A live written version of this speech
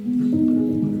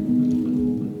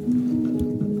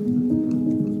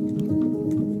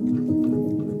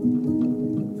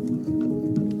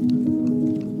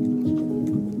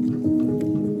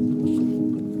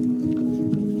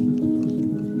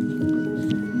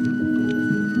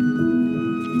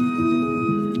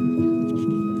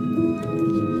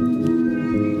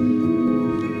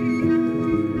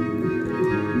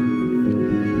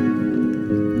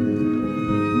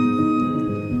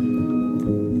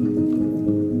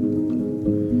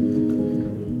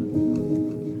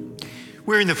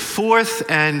We're in the fourth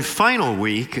and final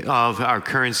week of our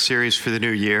current series for the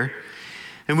new year,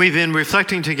 and we've been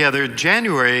reflecting together.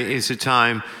 January is a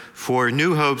time for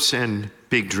new hopes and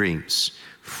big dreams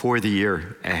for the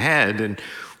year ahead. And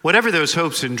whatever those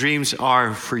hopes and dreams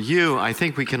are for you, I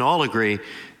think we can all agree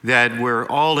that we're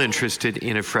all interested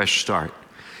in a fresh start.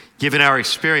 Given our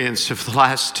experience of the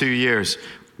last 2 years,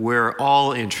 we're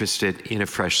all interested in a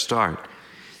fresh start.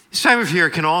 This time of year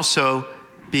can also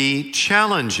be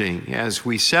challenging as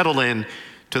we settle in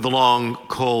to the long,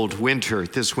 cold winter.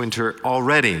 This winter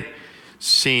already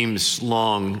seems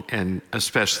long and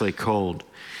especially cold.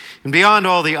 And beyond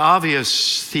all the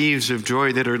obvious thieves of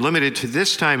joy that are limited to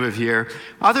this time of year,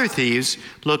 other thieves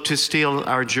look to steal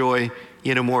our joy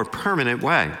in a more permanent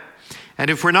way. And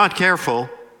if we're not careful,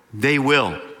 they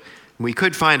will. We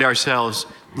could find ourselves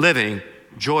living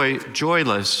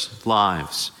joyless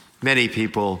lives. Many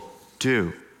people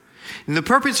do. And the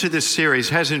purpose of this series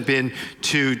hasn't been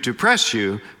to depress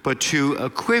you, but to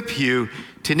equip you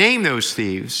to name those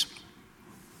thieves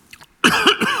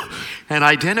and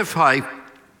identify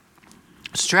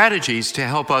strategies to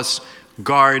help us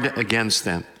guard against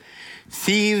them.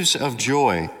 Thieves of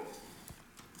joy.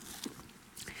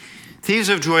 Thieves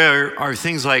of joy are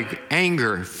things like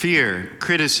anger, fear,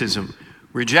 criticism,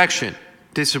 rejection,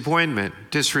 disappointment,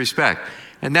 disrespect.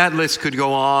 And that list could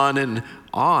go on and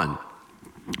on.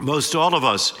 Most all of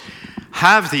us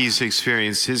have these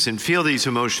experiences and feel these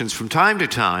emotions from time to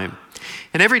time.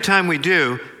 And every time we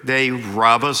do, they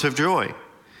rob us of joy.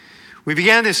 We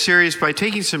began this series by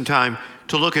taking some time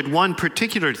to look at one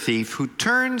particular thief who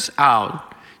turns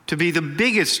out to be the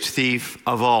biggest thief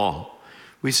of all.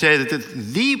 We say that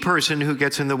the person who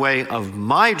gets in the way of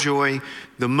my joy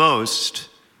the most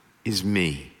is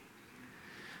me.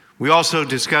 We also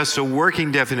discussed a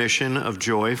working definition of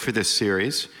joy for this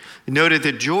series. We noted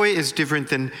that joy is different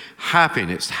than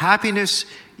happiness. Happiness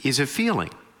is a feeling.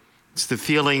 It's the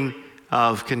feeling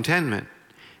of contentment.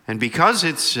 And because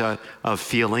it's a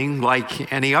feeling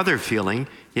like any other feeling,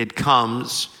 it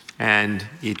comes and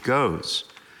it goes.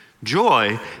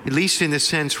 Joy, at least in the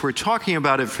sense we're talking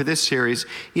about it for this series,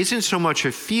 isn't so much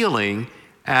a feeling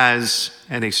as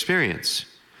an experience.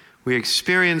 We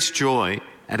experience joy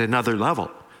at another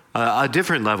level, a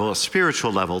different level, a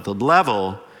spiritual level, the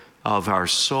level of our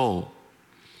soul.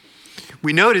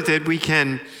 We noted that we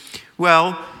can,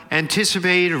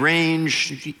 anticipate,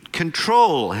 arrange,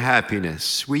 control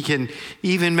happiness. We can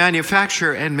even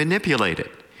manufacture and manipulate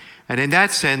it. And in that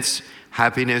sense,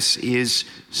 happiness is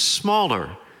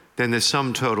smaller than the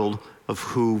sum total of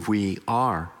who we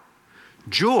are.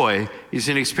 Joy is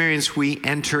an experience we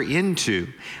enter into.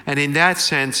 And in that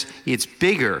sense, it's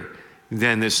bigger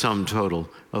than the sum total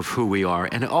of who we are.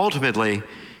 And ultimately,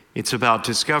 it's about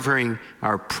discovering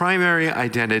our primary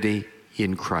identity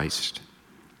in Christ.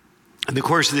 In the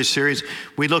course of this series,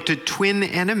 we looked at twin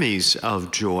enemies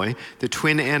of joy, the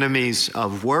twin enemies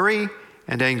of worry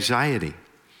and anxiety.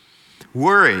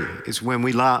 Worry is when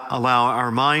we allow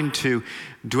our mind to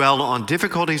dwell on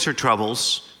difficulties or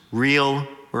troubles, real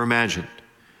or imagined.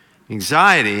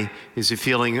 Anxiety is a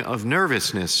feeling of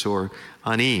nervousness or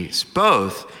unease.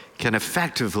 Both can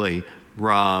effectively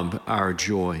rob our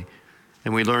joy.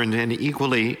 And we learned an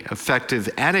equally effective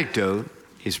antidote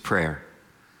is prayer.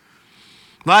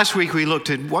 Last week, we looked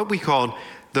at what we called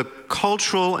the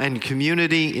cultural and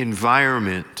community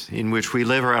environment in which we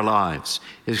live our lives,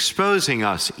 exposing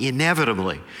us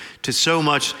inevitably to so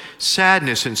much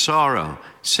sadness and sorrow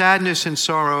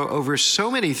over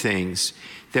so many things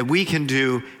that we can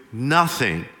do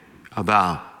nothing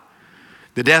about.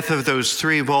 The death of those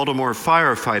 3 Baltimore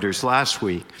firefighters last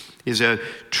week is a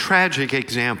tragic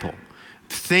example.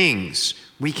 Things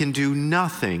we can do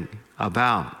nothing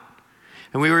about.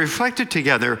 And we reflected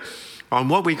together on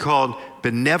what we called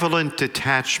benevolent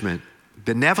detachment.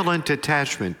 Benevolent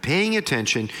detachment, paying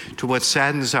attention to what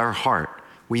saddens our heart.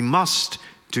 We must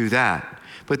do that.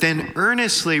 But then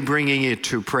earnestly bringing it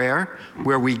to prayer,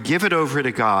 where we give it over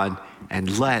to God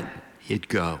and let it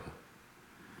go.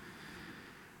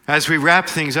 As we wrap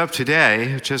things up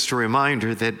today, just a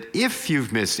reminder that if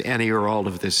you've missed any or all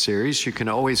of this series, you can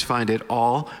always find it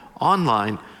all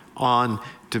online on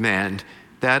demand.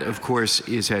 That, of course,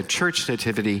 is at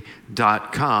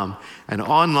churchnativity.com. And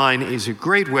online is a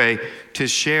great way to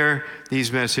share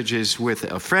these messages with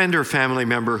a friend or family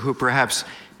member who perhaps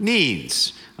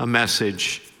needs a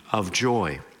message of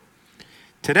joy.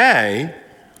 Today,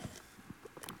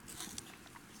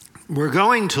 we're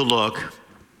going to look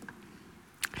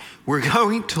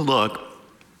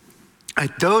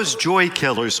at those joy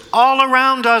killers all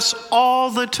around us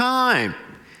all the time.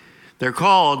 They're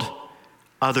called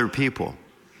other people.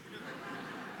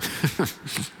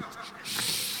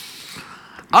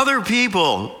 Other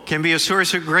people can be a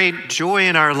source of great joy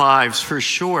in our lives for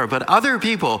sure, but other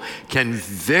people can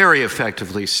very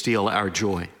effectively steal our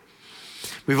joy.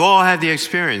 We've all had the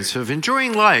experience of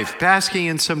enjoying life, basking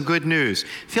in some good news,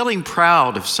 feeling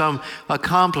proud of some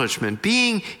accomplishment,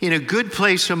 being in a good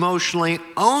place emotionally,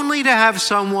 only to have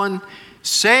someone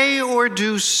say or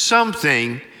do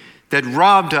something that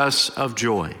robbed us of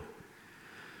joy.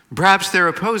 Perhaps they're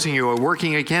opposing you or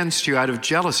working against you out of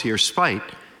jealousy or spite,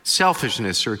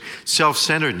 selfishness or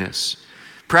self-centeredness.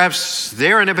 Perhaps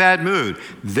they're in a bad mood.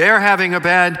 They're having a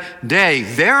bad day.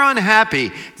 They're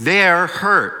unhappy. They're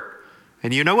hurt.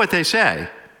 And you know what they say?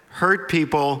 Hurt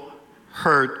people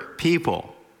hurt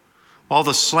people. All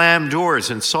the slammed doors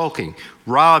and sulking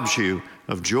robs you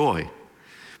of joy.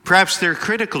 Perhaps they're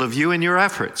critical of you and your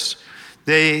efforts.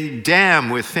 They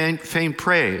damn with faint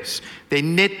praise. They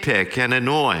nitpick and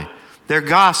annoy. Their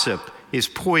gossip is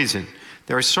poison.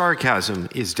 Their sarcasm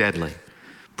is deadly.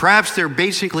 Perhaps they're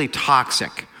basically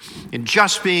toxic, and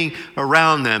just being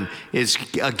around them is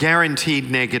a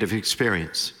guaranteed negative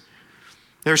experience.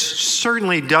 There's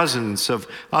certainly dozens of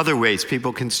other ways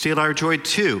people can steal our joy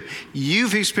too.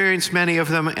 You've experienced many of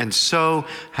them, and so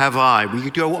have I. We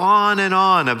could go on and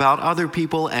on about other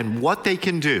people and what they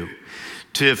can do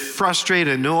to frustrate,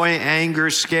 annoy, anger,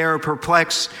 scare,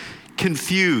 perplex,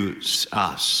 confuse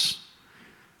us.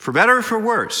 For better or for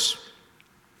worse,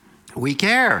 we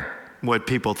care what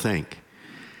people think.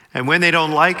 And when they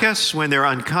don't like us, when they're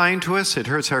unkind to us, it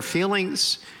hurts our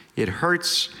feelings, it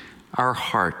hurts our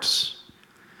hearts.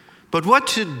 But what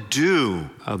to do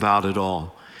about it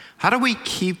all? How do we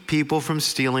keep people from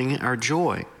stealing our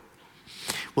joy?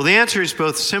 Well, the answer is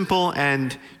both simple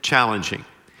and challenging.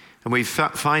 And we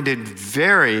find it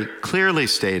very clearly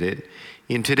stated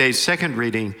in today's second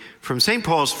reading from St.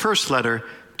 Paul's first letter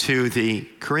to the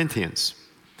Corinthians.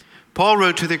 Paul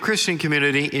wrote to the Christian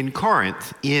community in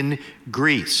Corinth, in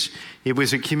Greece. It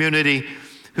was a community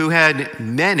who had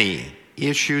many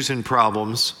issues and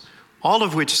problems, all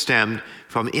of which stemmed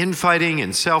from infighting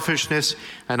and selfishness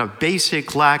and a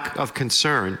basic lack of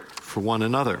concern for one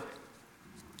another,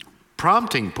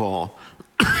 prompting Paul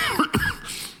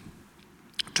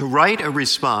to write a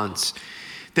response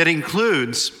that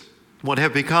includes what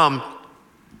have become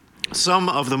some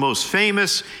of the most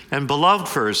famous and beloved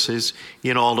verses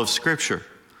in all of Scripture.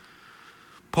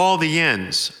 Paul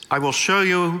begins, "I will show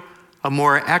you a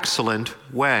more excellent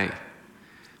way.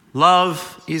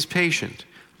 Love is patient.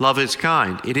 Love is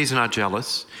kind. It is not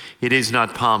jealous. It is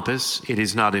not pompous. It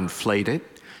is not inflated.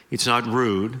 It's not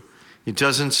rude. It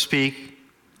doesn't speak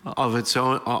of its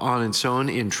own on its own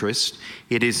interest.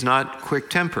 It is not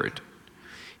quick-tempered.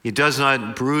 It does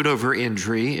not brood over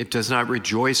injury. It does not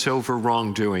rejoice over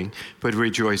wrongdoing, but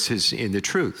rejoices in the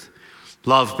truth.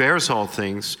 Love bears all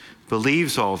things,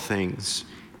 believes all things,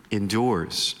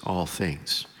 endures all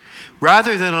things."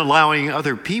 Rather than allowing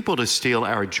other people to steal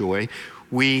our joy,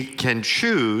 we can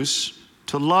choose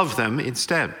to love them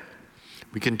instead.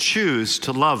 We can choose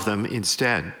to love them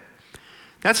instead.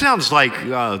 That sounds like,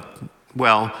 a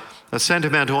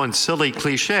sentimental and silly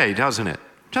cliche, doesn't it?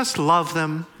 Just love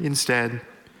them instead.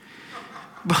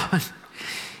 But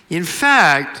in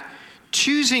fact,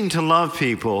 choosing to love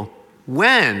people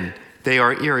when they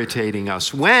are irritating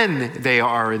us, when they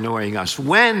are annoying us,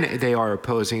 when they are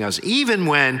opposing us, even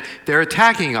when they're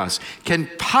attacking us, can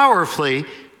powerfully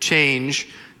change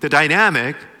the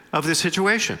dynamic of the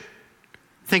situation.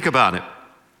 Think about it.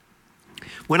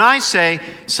 When I say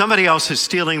somebody else is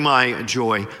stealing my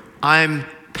joy, I'm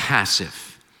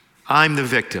passive. I'm the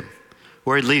victim,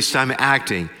 or at least I'm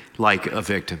acting like a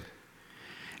victim.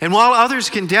 And while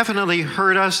others can definitely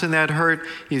hurt us, and that hurt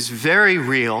is very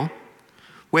real,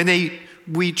 when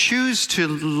we choose to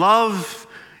love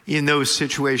in those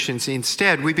situations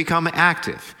instead, we become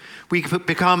active. We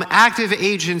become active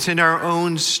agents in our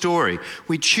own story.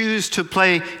 We choose to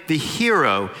play the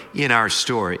hero in our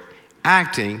story,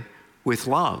 acting with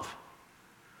love.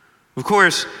 Of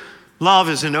course, love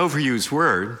is an overused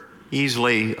word,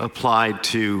 easily applied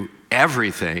to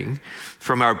everything,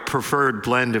 from our preferred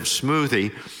blend of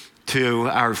smoothie to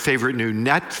our favorite new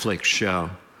Netflix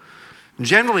show.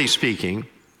 Generally speaking,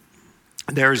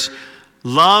 there's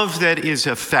love that is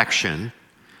affection,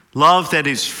 love that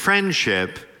is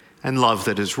friendship, and love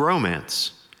that is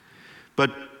romance.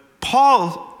 But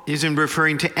Paul isn't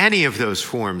referring to any of those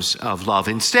forms of love.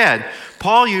 Instead,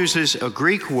 Paul uses a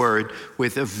Greek word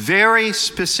with a very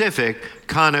specific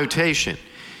connotation.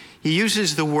 He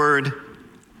uses the word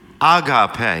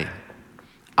agape.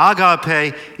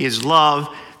 Agape is love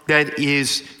that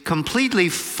is completely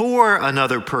for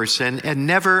another person and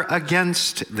never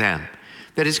against them.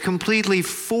 that is completely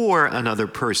for another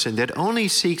person, that only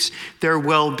seeks their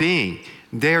well-being,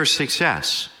 their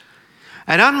success.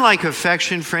 And unlike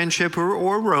affection, friendship,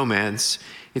 or romance,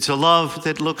 it's a love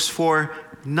that looks for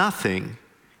nothing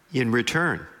in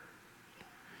return.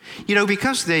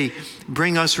 Because they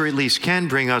bring us, or at least can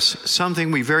bring us,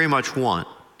 something we very much want.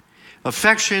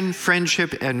 Affection,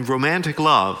 friendship, and romantic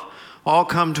love all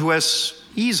come to us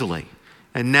easily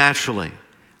and naturally.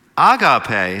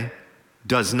 Agape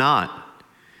does not.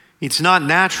 It's not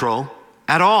natural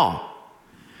at all.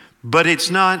 But it's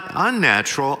not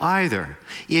unnatural either.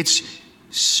 It's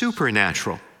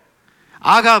supernatural.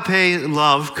 Agape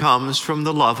love comes from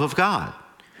the love of God.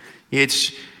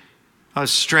 It's a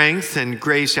strength and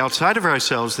grace outside of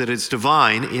ourselves that is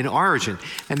divine in origin.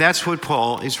 And that's what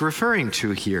Paul is referring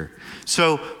to here.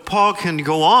 So Paul can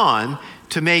go on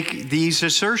to make these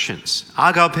assertions.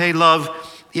 Agape love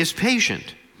is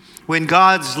patient. When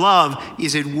God's love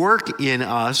is at work in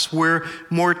us, we're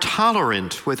more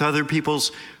tolerant with other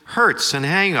people's hurts and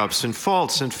hang-ups and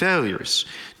faults and failures.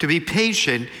 To be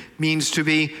patient means to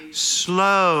be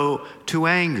slow to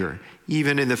anger,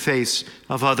 even in the face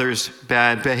of others'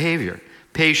 bad behavior.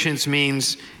 Patience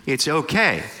means it's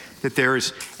okay that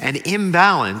there's an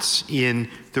imbalance in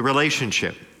the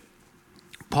relationship.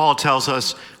 Paul tells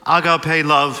us agape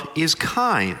love is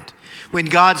kind. When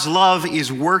God's love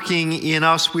is working in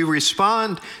us, we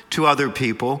respond to other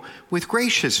people with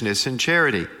graciousness and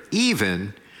charity,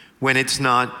 even when it's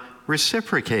not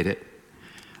reciprocated.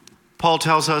 Paul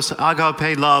tells us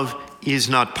agape love is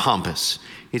not pompous.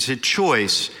 It's a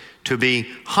choice to be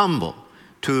humble,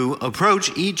 to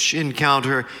approach each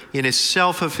encounter in a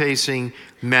self-effacing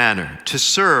manner, to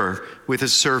serve with a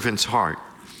servant's heart.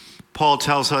 Paul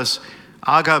tells us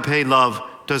agape love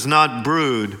does not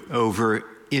brood over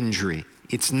injury.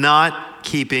 It's not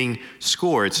keeping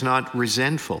score. It's not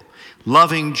resentful.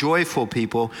 Loving, joyful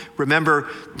people remember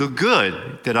the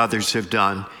good that others have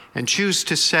done and choose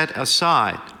to set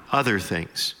aside other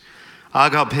things.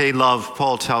 Agape love,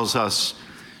 Paul tells us,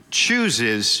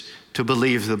 chooses to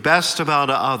believe the best about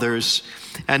others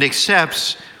and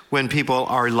accepts when people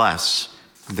are less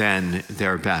than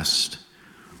their best.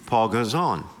 Paul goes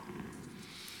on.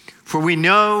 For we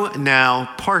know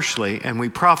now partially, and we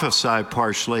prophesy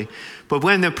partially, but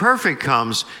when the perfect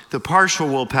comes, the partial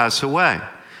will pass away.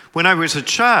 When I was a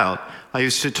child, I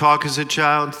used to talk as a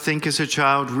child, think as a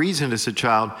child, reason as a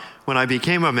child. When I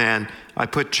became a man, I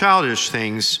put childish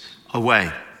things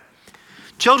away.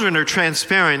 Children are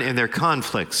transparent in their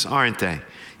conflicts, aren't they?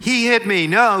 He hit me.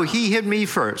 No, he hit me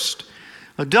first.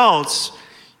 Adults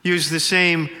use the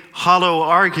same hollow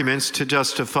arguments to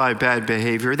justify bad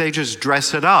behavior. They just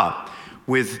dress it up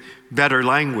with better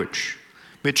language.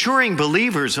 Maturing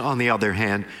believers, on the other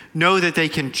hand, know that they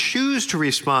can choose to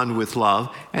respond with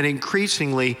love and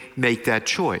increasingly make that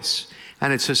choice.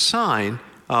 And it's a sign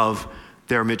of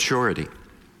their maturity.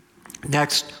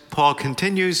 Next, Paul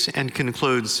continues and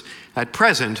concludes, at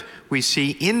present, we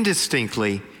see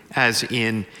indistinctly as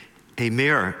in a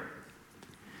mirror.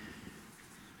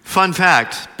 Fun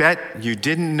fact, bet you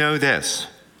didn't know this.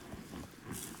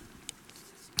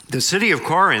 The city of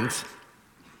Corinth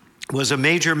was a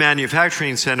major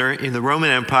manufacturing center in the Roman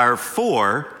Empire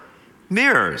for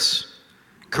mirrors.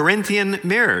 Corinthian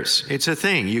mirrors. It's a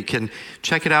thing. You can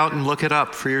check it out and look it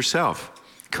up for yourself.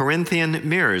 Corinthian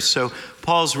mirrors. So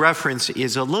Paul's reference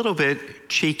is a little bit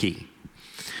cheeky.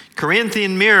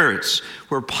 Corinthian mirrors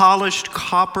were polished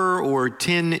copper or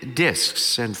tin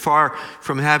discs, and far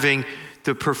from having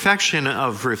the perfection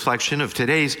of reflection of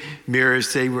today's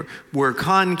mirrors, they were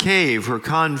concave or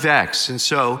convex, and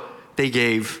so they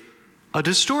gave a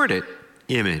distorted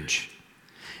image.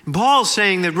 And Paul's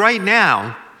saying that right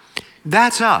now,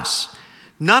 that's us.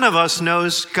 None of us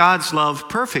knows God's love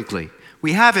perfectly.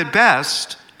 We have at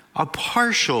best a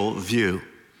partial view.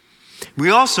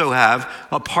 We also have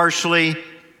a partially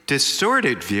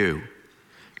distorted view.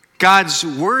 God's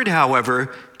word,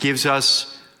 however, gives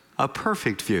us a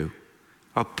perfect view,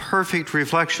 a perfect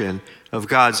reflection of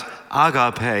God's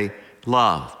agape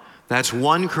love. That's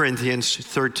 1 Corinthians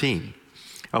 13,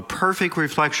 a perfect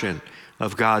reflection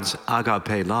of God's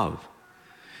agape love.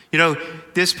 You know,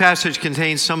 this passage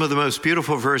contains some of the most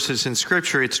beautiful verses in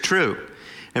Scripture. It's true.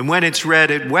 And when it's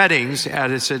read at weddings,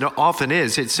 as it often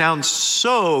is, it sounds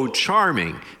so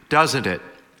charming, doesn't it?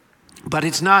 But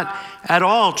it's not at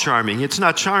all charming. It's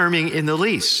not charming in the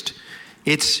least.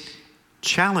 It's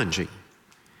challenging.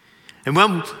 And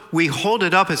when we hold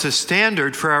it up as a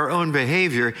standard for our own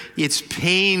behavior, it's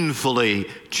painfully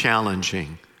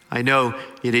challenging. I know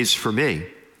it is for me.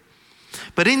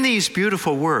 But in these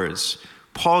beautiful words,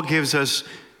 Paul gives us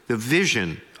the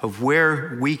vision of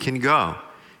where we can go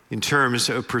in terms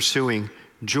of pursuing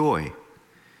joy.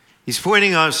 He's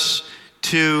pointing us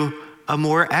to a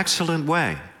more excellent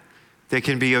way that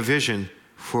can be a vision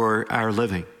for our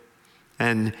living.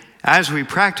 And as we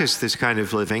practice this kind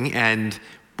of living, and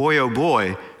boy, oh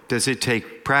boy, does it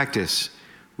take practice,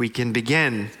 we can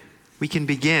begin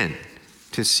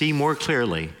to see more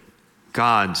clearly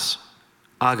God's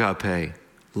agape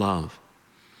love.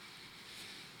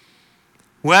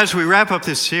 Well, as we wrap up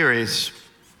this series,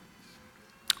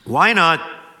 why not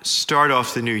start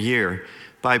off the new year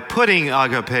by putting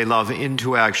agape love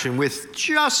into action with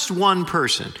just one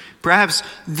person, perhaps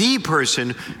the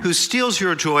person who steals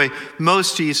your joy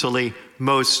most easily,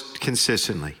 most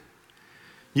consistently.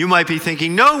 You might be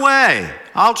thinking, no way,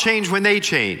 I'll change when they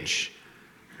change.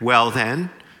 Well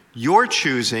then, you're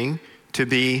choosing to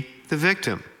be the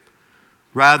victim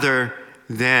rather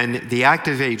than the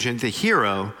active agent, the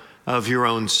hero of your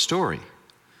own story.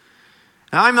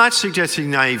 Now, I'm not suggesting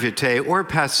naivete or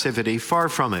passivity, far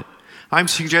from it. I'm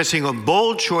suggesting a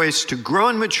bold choice to grow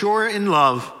and mature in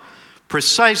love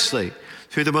precisely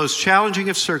through the most challenging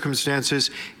of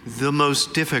circumstances, the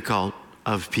most difficult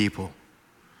of people.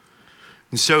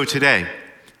 And so today,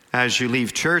 as you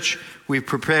leave church, we've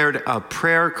prepared a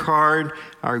prayer card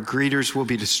our greeters will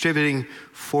be distributing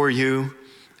for you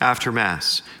after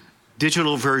Mass.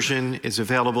 Digital version is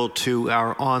available to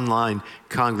our online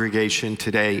congregation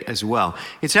today as well.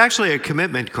 It's actually a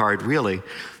commitment card, really,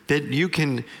 that you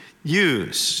can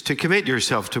use to commit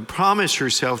yourself, to promise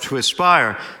yourself to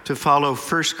aspire to follow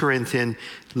 1 Corinthian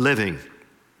living,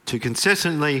 to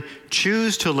consistently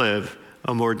choose to live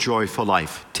a more joyful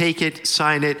life. Take it,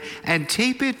 sign it, and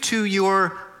tape it to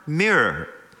your mirror,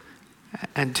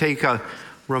 and take a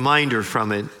reminder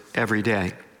from it every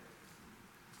day.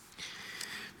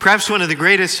 Perhaps one of the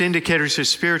greatest indicators of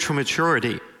spiritual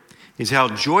maturity is how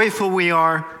joyful we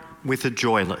are with the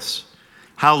joyless,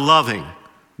 how loving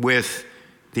with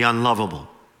the unlovable.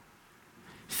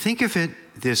 Think of it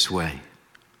this way.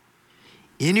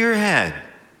 In your head,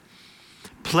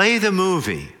 play the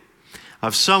movie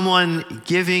of someone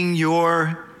giving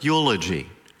your eulogy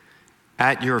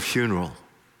at your funeral.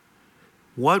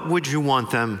 What would you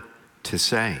want them to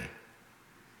say?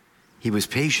 He was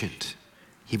patient.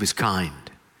 He was kind.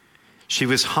 She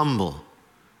was humble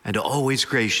and always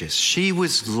gracious. She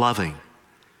was loving.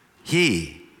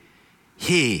 He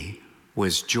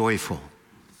was joyful.